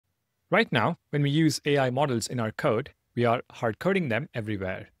Right now, when we use AI models in our code, we are hard coding them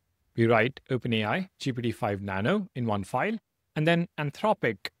everywhere. We write OpenAI GPT-5 Nano in one file, and then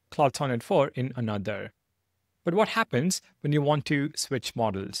Anthropic Cloud 4 in another. But what happens when you want to switch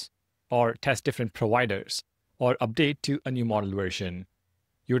models, or test different providers, or update to a new model version?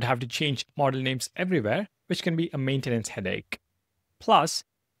 You would have to change model names everywhere, which can be a maintenance headache. Plus,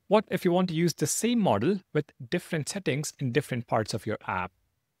 what if you want to use the same model with different settings in different parts of your app?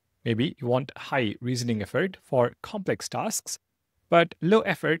 Maybe you want high reasoning effort for complex tasks, but low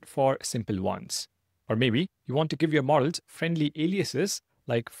effort for simple ones. Or maybe you want to give your models friendly aliases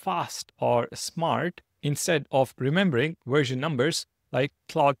like fast or smart instead of remembering version numbers like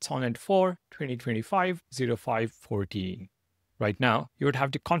Cloud Sonnet 4 2025 0514. Right now, you would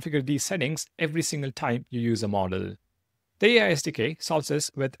have to configure these settings every single time you use a model. The AI SDK solves this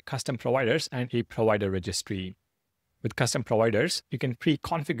with custom providers and a provider registry. With custom providers, you can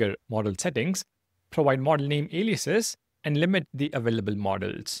pre-configure model settings, provide model name aliases, and limit the available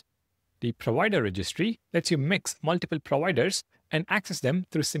models. The provider registry lets you mix multiple providers and access them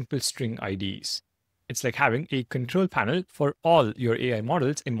through simple string IDs. It's like having a control panel for all your AI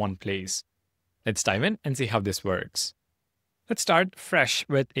models in one place. Let's dive in and see how this works. Let's start fresh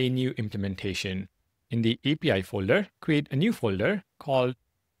with a new implementation. In the API folder, create a new folder called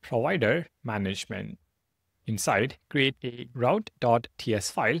Provider Management. Inside, create a route.ts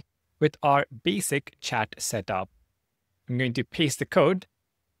file with our basic chat setup. I'm going to paste the code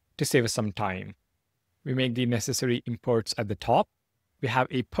to save us some time. We make the necessary imports at the top. We have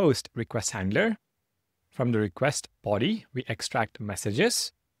a post request handler. From the request body, we extract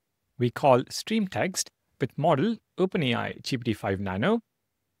messages. We call stream text with model OpenAI GPT-5 Nano,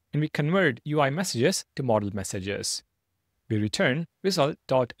 and we convert UI messages to model messages. We return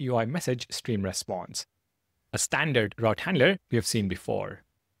result.UI message stream response, a standard route handler we have seen before.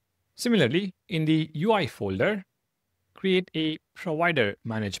 Similarly, in the UI folder, create a provider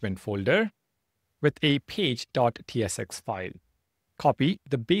management folder with a page.tsx file. Copy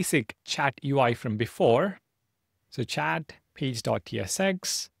the basic chat UI from before. So chat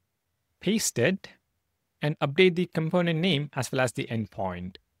page.tsx, paste it, and update the component name as well as the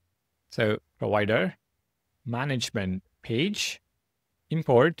endpoint. So provider management page,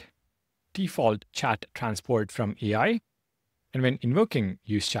 import default chat transport from AI, and when invoking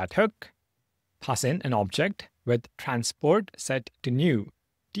useChatHook, pass in an object with transport set to new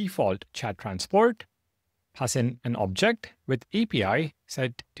default chat transport, pass in an object with API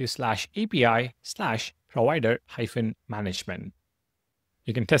set to /API/provider-management.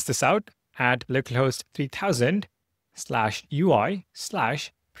 You can test this out at localhost 3000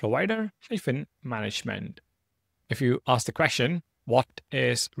 /UI/provider-management. If you ask the question, what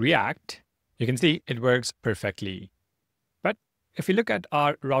is React? You can see it works perfectly. But if you look at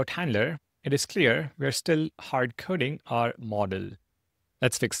our route handler, it is clear we're still hard coding our model.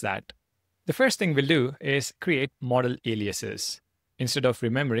 Let's fix that. The first thing we'll do is create model aliases. Instead of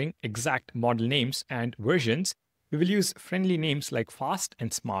remembering exact model names and versions, we will use friendly names like fast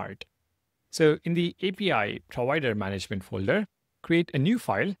and smart. So in the API provider management folder, create a new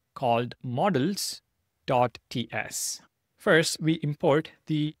file called models.ts. First, we import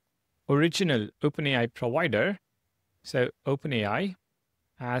the original OpenAI provider. So OpenAI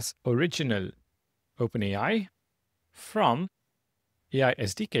as original OpenAI from AI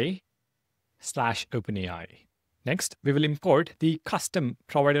SDK /OpenAI. Next, we will import the custom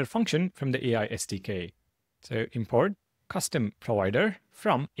provider function from the AI SDK. So import custom provider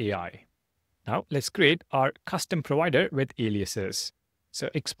from AI. Now let's create our custom provider with aliases. So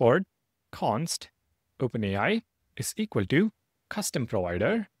export const OpenAI is equal to custom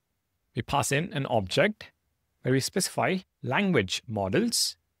provider. We pass in an object where we specify language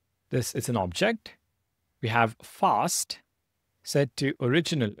models. This is an object. We have fast set to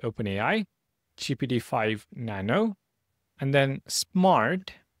original OpenAI GPT-5 Nano, and then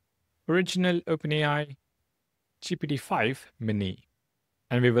smart original OpenAI GPT-5 Mini.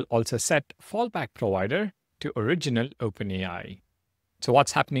 And we will also set fallback provider to original OpenAI. So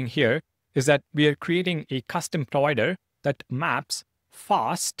what's happening here is that we are creating a custom provider that maps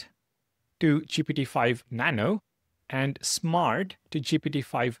fast to GPT-5 Nano and smart to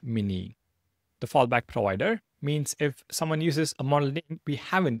GPT-5 Mini. The fallback provider means if someone uses a model name we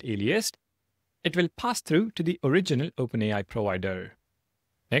haven't aliased, it will pass through to the original OpenAI provider.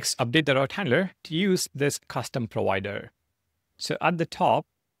 Next, update the route handler to use this custom provider. So at the top,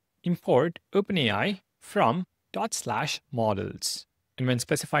 import OpenAI from /models. And when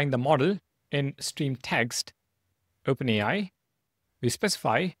specifying the model in stream text OpenAI, we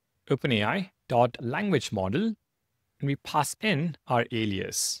specify OpenAI.language model, and we pass in our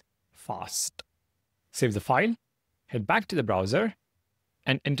alias, fast. Save the file, head back to the browser,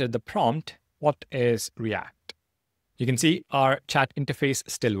 and enter the prompt, what is React? You can see our chat interface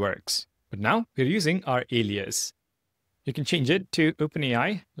still works, but now we're using our alias. You can change it to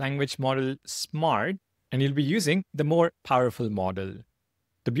OpenAI Language Model Smart, and you'll be using the more powerful model.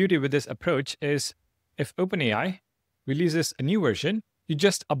 The beauty with this approach is if OpenAI releases a new version, you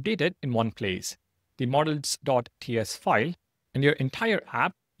just update it in one place, the models.ts file, and your entire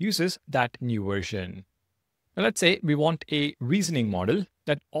app uses that new version. Now let's say we want a reasoning model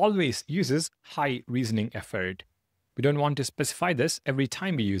that always uses high reasoning effort. We don't want to specify this every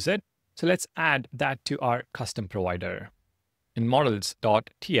time we use it, so let's add that to our custom provider. In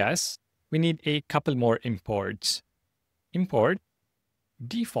models.ts, we need a couple more imports. Import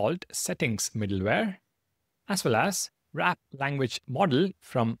default settings middleware, as well as wrap language model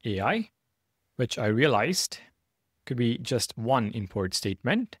from AI, which I realized could be just one import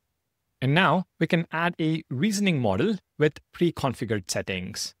statement. And now we can add a reasoning model with pre-configured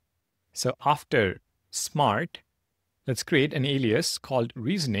settings. So after smart, let's create an alias called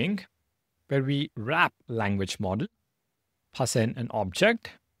reasoning, where we wrap language model, pass in an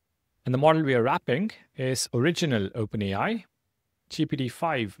object, and the model we are wrapping is original OpenAI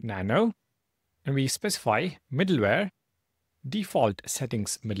GPT-5 Nano, and we specify middleware, default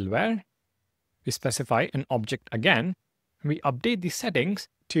settings middleware. We specify an object again, and we update the settings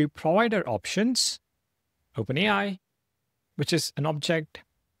to provider options, OpenAI, which is an object,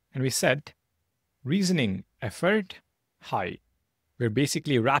 and we set reasoning effort high. We're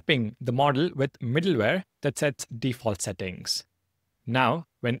basically wrapping the model with middleware that sets default settings. Now,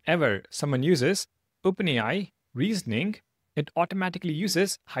 whenever someone uses OpenAI reasoning, it automatically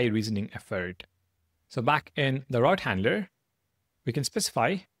uses high reasoning effort. So back in the route handler, we can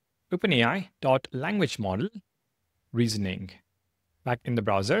specify OpenAI.languageModel reasoning. Back in the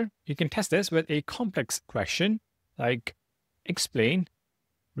browser, you can test this with a complex question like explain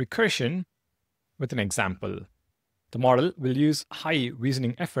recursion with an example. The model will use high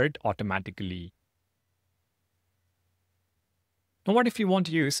reasoning effort automatically. Now, what if you want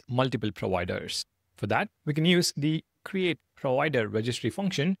to use multiple providers? For that, we can use the create provider registry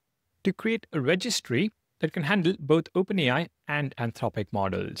function to create a registry that can handle both OpenAI and Anthropic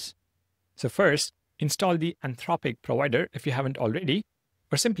models. So first, install the Anthropic provider if you haven't already,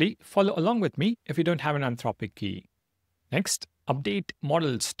 or simply follow along with me if you don't have an Anthropic key. Next, update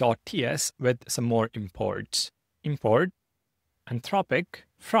models.ts with some more imports. Import Anthropic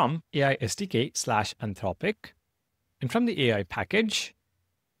from AI SDK /Anthropic, and from the AI package,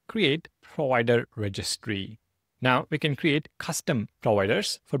 create provider registry. Now we can create custom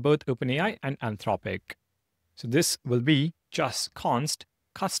providers for both OpenAI and Anthropic. So this will be just const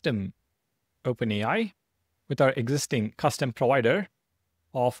custom OpenAI with our existing custom provider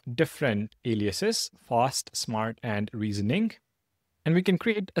of different aliases, fast, smart, and reasoning. And we can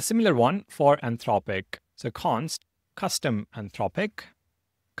create a similar one for Anthropic. So const custom Anthropic,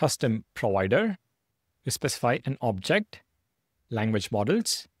 custom provider. We specify an object, language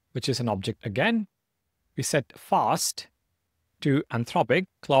models, which is an object again. We set fast to Anthropic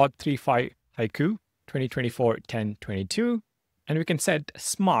Cloud 3.5 Haiku 2024-10-22, and we can set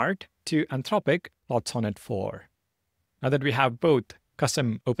smart to Anthropic Cloud Sonnet 4. Now that we have both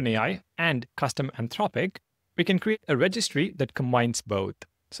custom OpenAI and custom Anthropic, we can create a registry that combines both.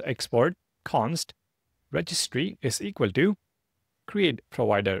 So export const registry is equal to create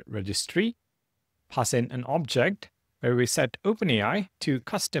provider registry, pass in an object where we set OpenAI to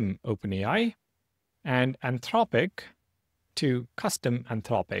custom OpenAI and Anthropic to custom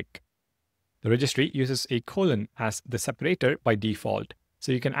Anthropic. The registry uses a colon as the separator by default.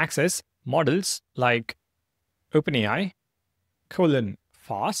 So you can access models like OpenAI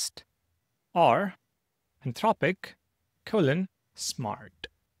 :fast or Anthropic :smart.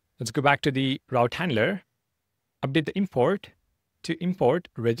 Let's go back to the route handler, update the import to import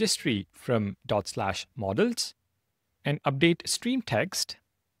registry from /models, and update stream text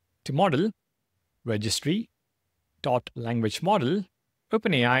to model registry .language model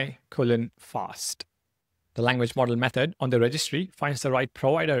OpenAI :fast. The language model method on the registry finds the right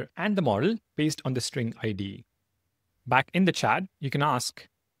provider and the model based on the string ID. Back in the chat, you can ask,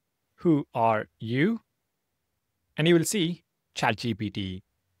 who are you? And you will see ChatGPT.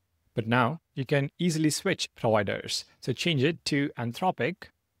 But now you can easily switch providers. So change it to Anthropic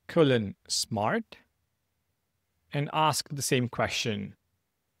 :smart and ask the same question,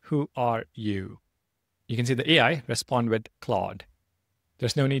 who are you? You can see the AI respond with Claude.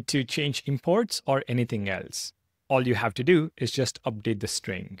 There's no need to change imports or anything else. All you have to do is just update the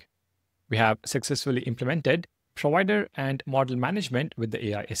string. We have successfully implemented provider and model management with the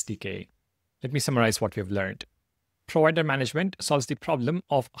AI SDK. Let me summarize what we have learned. Provider management solves the problem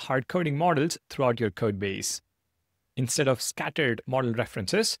of hard coding models throughout your code base. Instead of scattered model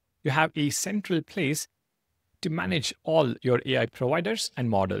references, you have a central place to manage all your AI providers and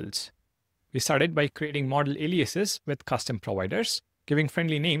models. We started by creating model aliases with custom providers, giving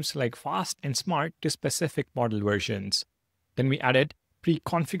friendly names like fast and smart to specific model versions. Then we added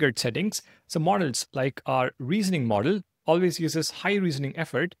pre-configured settings, so models like our reasoning model always uses high reasoning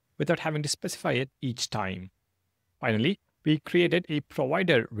effort without having to specify it each time. Finally, we created a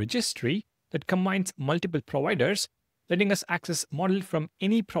provider registry that combines multiple providers, letting us access model from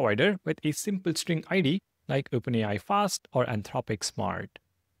any provider with a simple string ID like OpenAI Fast or Anthropic Smart.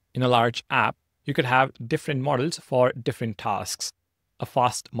 In a large app, you could have different models for different tasks. A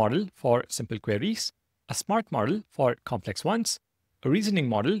fast model for simple queries, a smart model for complex ones, a reasoning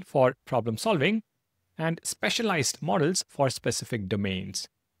model for problem solving, and specialized models for specific domains.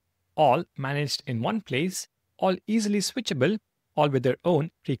 All managed in one place, all easily switchable, all with their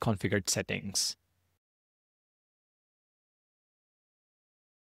own pre-configured settings.